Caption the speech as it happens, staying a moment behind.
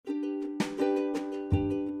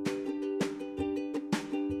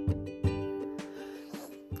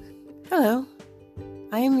Hello,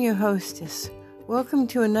 I am your hostess. Welcome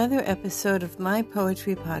to another episode of my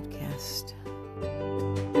poetry podcast.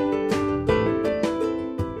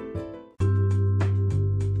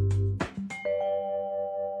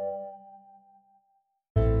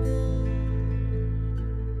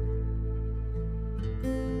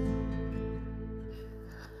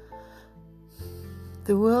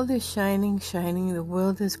 The world is shining, shining, the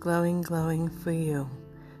world is glowing, glowing for you.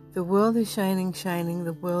 The world is shining, shining,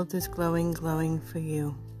 the world is glowing, glowing for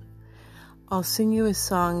you. I'll sing you a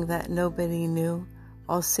song that nobody knew.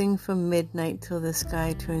 I'll sing from midnight till the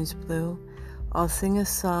sky turns blue. I'll sing a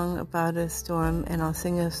song about a storm, and I'll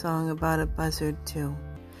sing a song about a buzzard too.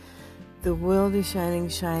 The world is shining,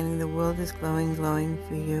 shining, the world is glowing, glowing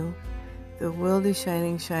for you. The world is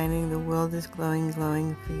shining, shining, the world is glowing,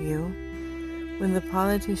 glowing for you. When the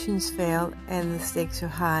politicians fail and the stakes are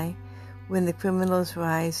high, when the criminals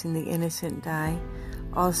rise and the innocent die,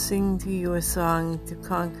 I'll sing to you a song to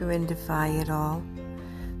conquer and defy it all.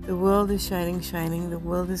 The world is shining, shining, the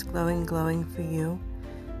world is glowing, glowing for you.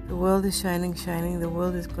 The world is shining, shining, the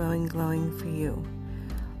world is glowing, glowing for you.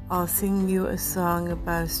 I'll sing you a song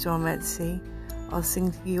about a storm at sea. I'll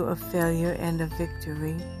sing to you a failure and a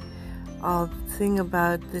victory. I'll sing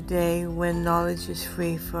about the day when knowledge is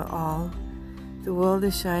free for all. The world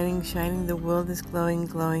is shining, shining, the world is glowing,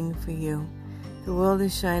 glowing for you. The world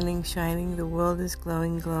is shining, shining, the world is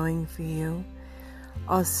glowing, glowing for you.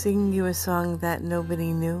 I'll sing you a song that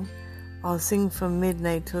nobody knew. I'll sing from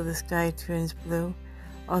midnight till the sky turns blue.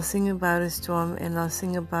 I'll sing about a storm, and I'll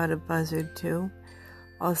sing about a buzzard too.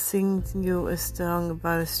 I'll sing to you a song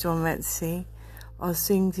about a storm at sea. I'll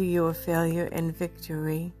sing to you a failure and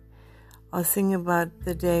victory. I'll sing about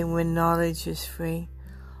the day when knowledge is free.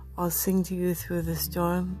 I'll sing to you through the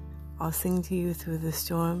storm. I'll sing to you through the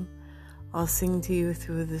storm. I'll sing to you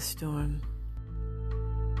through the storm.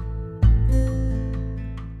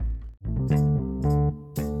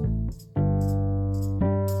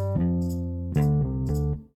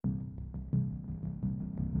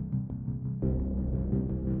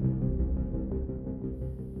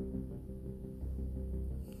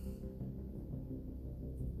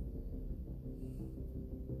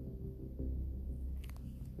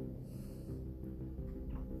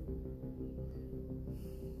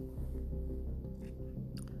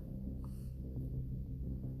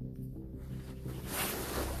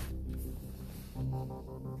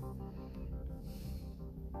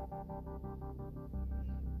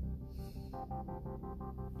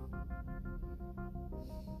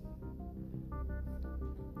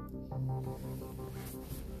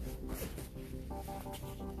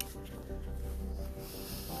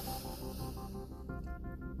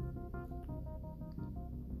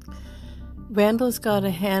 Randall's got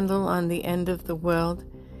a handle on the end of the world.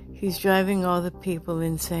 He's driving all the people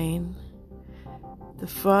insane. The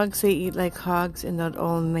frogs, they eat like hogs in that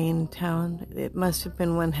old Maine town. It must have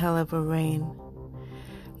been one hell of a rain.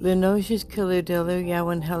 Lenosia's killer diller, yeah,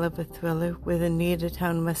 one hell of a thriller, with a need a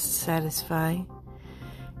town must satisfy.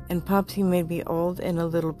 And Popsy may be old and a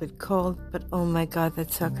little bit cold, but oh my God,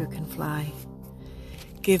 that sucker can fly.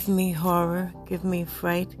 Give me horror, give me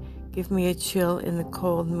fright, give me a chill in the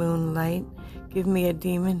cold moonlight. Give me a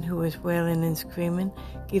demon who is wailing and screaming.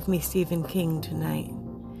 Give me Stephen King tonight.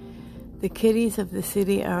 The kiddies of the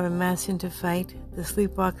city are amassing to fight. The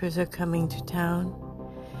sleepwalkers are coming to town.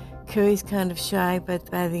 Carrie's kind of shy, but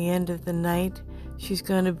by the end of the night, she's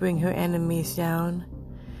going to bring her enemies down.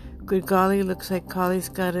 Good golly, looks like Collie's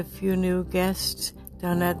got a few new guests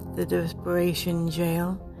down at the Desperation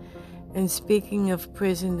Jail. And speaking of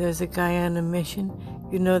prison, there's a guy on a mission.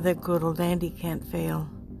 You know that good old Andy can't fail.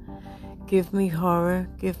 Give me horror,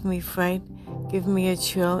 give me fright, give me a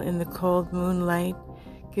chill in the cold moonlight.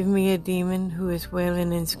 Give me a demon who is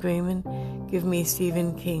wailing and screaming. Give me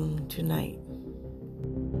Stephen King tonight.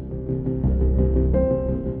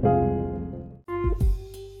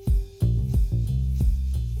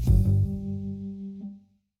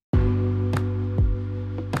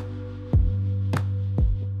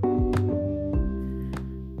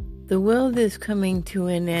 The world is coming to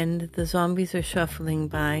an end. The zombies are shuffling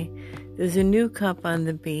by. There's a new cop on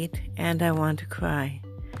the beat, and I want to cry.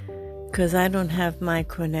 'Cause I don't have my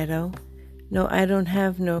cornetto. No, I don't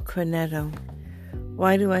have no cornetto.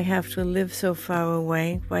 Why do I have to live so far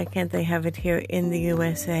away? Why can't they have it here in the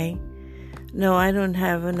USA? No, I don't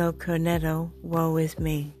have no cornetto. Woe is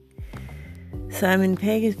me. Simon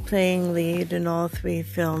Pegg is playing lead in all 3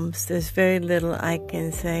 films. There's very little I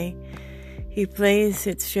can say. He plays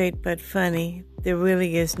it straight but funny. There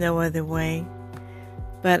really is no other way.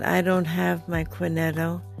 But I don't have my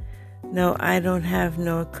cornetto. No, I don't have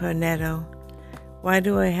no cornetto. Why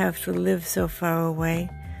do I have to live so far away?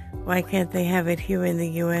 Why can't they have it here in the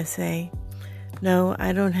USA? No,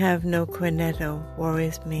 I don't have no cornetto, woe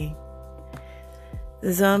is me.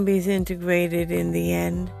 The zombies integrated in the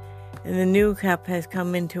end, and the new cup has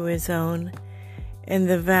come into his own, and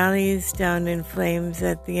the valley's down in flames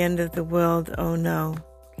at the end of the world, oh no.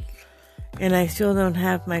 And I still don't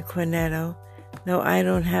have my cornetto. No, I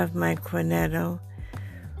don't have my cornetto.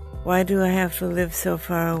 Why do I have to live so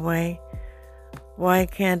far away? Why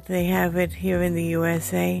can't they have it here in the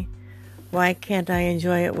USA? Why can't I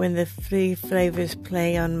enjoy it when the 3 flavors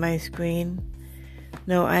play on my screen?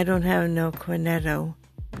 No, I don't have no cornetto.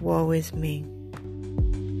 Woe is me.